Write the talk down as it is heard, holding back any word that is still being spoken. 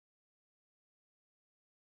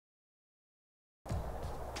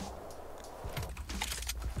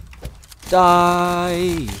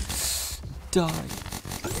Die! Die!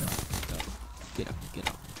 Get up, get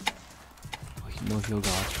up. Oh, no heal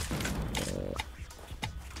god.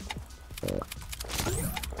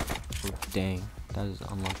 Oh, dang. That is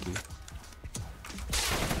unlucky.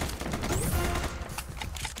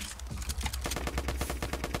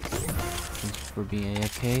 Thanks for being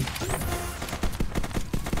AFK.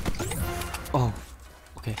 Oh,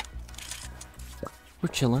 okay. We're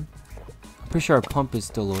chilling. I'm pretty sure our pump is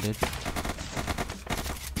still loaded.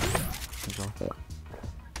 There we go.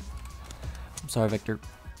 I'm sorry, Vector.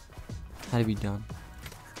 Had to be done.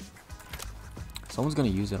 Someone's gonna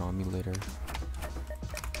use it on me later.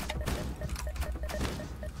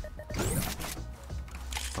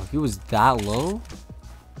 Oh, he was that low?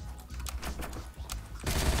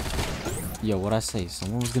 Yo, what'd I say?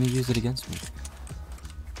 Someone was gonna use it against me.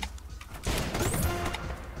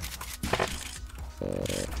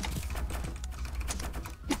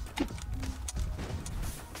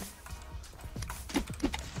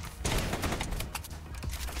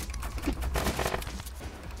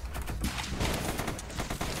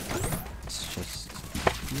 It's just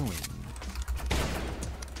annoying.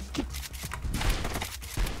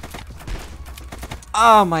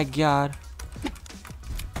 Oh my god.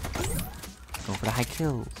 Going for the high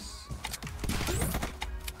kills.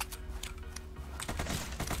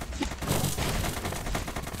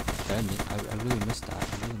 I really missed that. I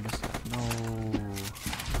really missed that. No.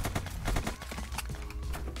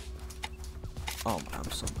 Oh man,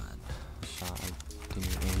 I'm so mad. Shot. I didn't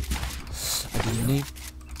even aim. I didn't aim.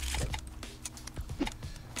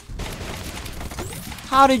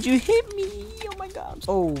 How did you hit me? Oh my god.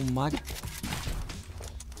 Oh my.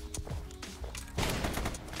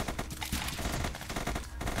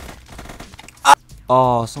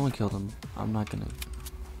 Oh, someone killed him. I'm not gonna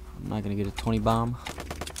get a 20 bomb.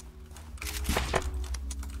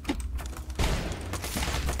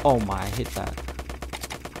 Oh my, I hit that.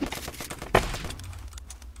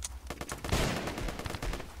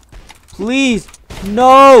 Please!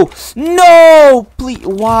 No! No! Please!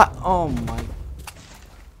 What? Oh my.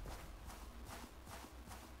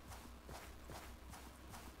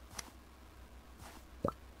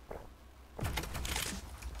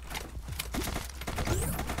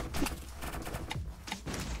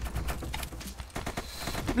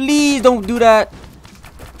 Please don't do that.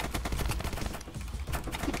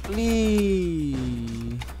 Please.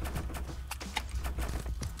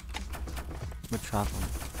 I'm gonna trap him.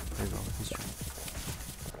 There you go. He's trapped.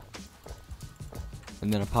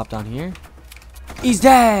 And then I pop down here. He's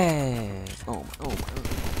dead. Oh my. Oh my.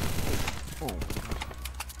 Oh my.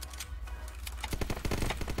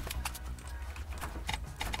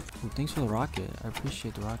 Ooh, thanks for the rocket. I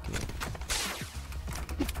appreciate the rocket.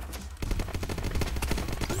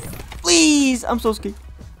 Please! I'm so scared.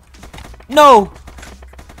 No!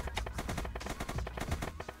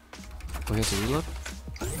 Oh, he has to reload?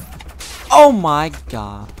 Oh my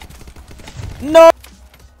god. No!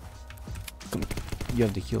 Come on. You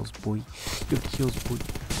have the heals, boy. You have the heals, boy.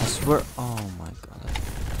 I swear. Oh my god.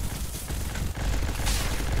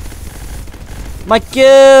 My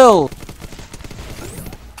kill!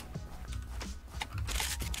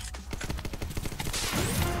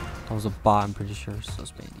 That was a bot, I'm pretty sure. So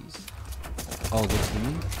spandies. Oh, they're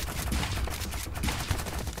teaming?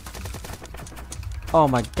 Oh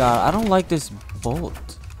my god, I don't like this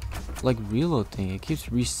bolt. Like reload thing. It keeps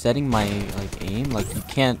resetting my like aim. Like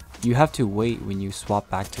you have to wait when you swap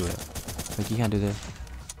back to it. Like you can't do this.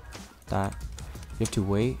 That. You have to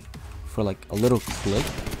wait for like a little click.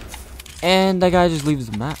 And that guy just leaves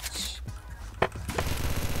the match.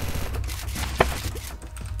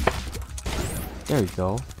 There we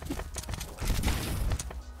go.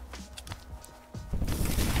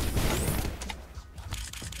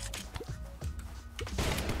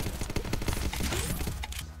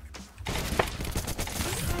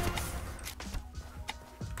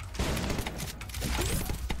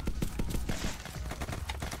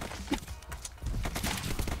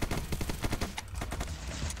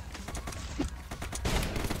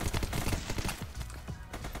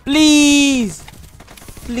 Please!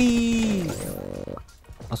 Please!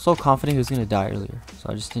 I was so confident he was gonna die earlier, so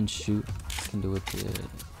I just didn't shoot. I can do it.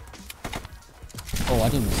 Oh, I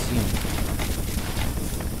didn't even see him.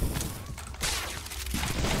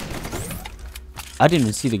 I didn't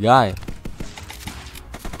even see the guy.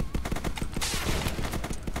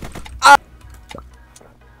 Ah!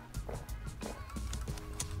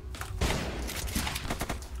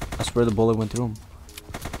 I swear the bullet went through him.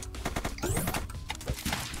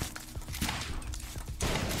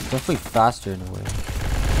 Definitely faster in a way.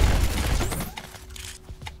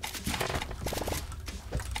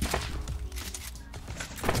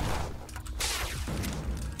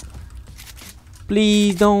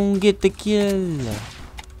 Please don't get the kill.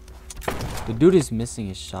 The dude is missing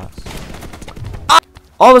his shots.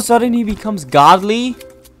 All of a sudden he becomes godly.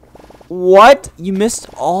 What? You missed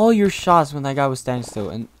all your shots when that guy was standing still,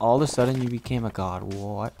 and all of a sudden you became a god.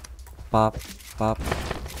 What? Bop, bop,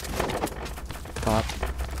 bop,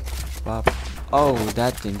 bop. Oh,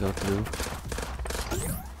 that didn't go through.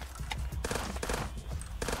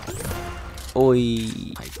 Oi.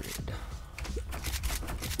 Hybrid.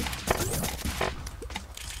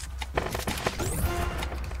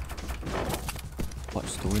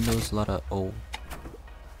 Watch the windows, a lot of oh.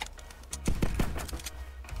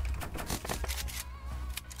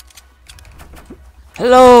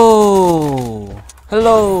 Hello!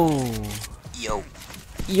 Hello! Yo!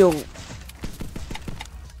 Yo!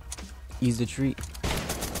 Use the treat.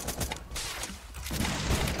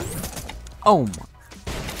 Oh my.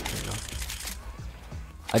 There you go.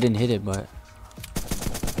 I didn't hit it, but.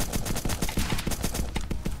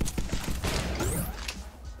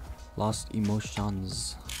 Lost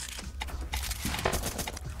emotions.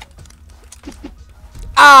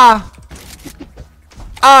 Ah!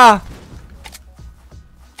 Ah!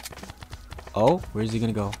 Oh, where's he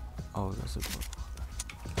gonna go? Oh, that's a book.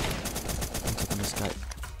 I'm taking this guy.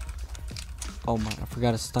 Oh my, I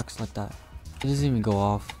forgot it stuck like that. It doesn't even go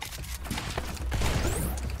off.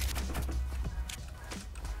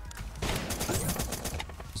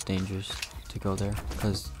 It's dangerous to go there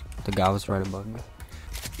because the guy was right above me.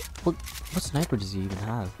 What sniper does he even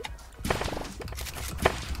have?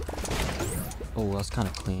 Oh, that's kind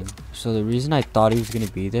of clean. So the reason I thought he was gonna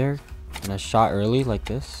be there and I shot early like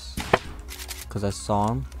this, because I saw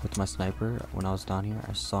him with my sniper when I was down here.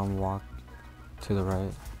 I saw him walk to the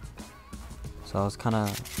right. So I was kind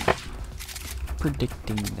of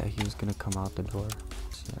predicting that he was going to come out the door.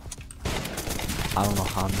 So, yeah. I don't know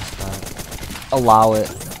how I missed that. Allow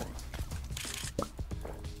it.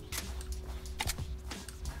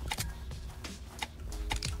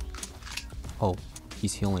 Oh,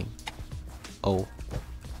 he's healing. Oh.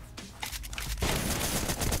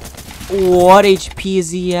 What HP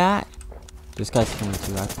is he at? This guy's killing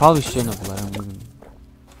too. I probably shouldn't have let him even.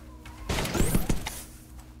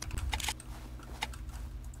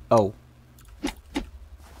 Oh.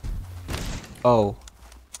 Oh.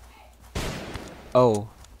 Oh.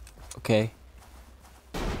 Okay.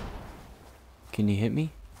 Can you hit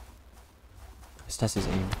me? Let's test his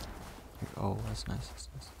aim. Oh, that's nice. That's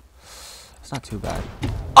nice. That's not too bad.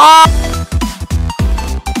 Ah!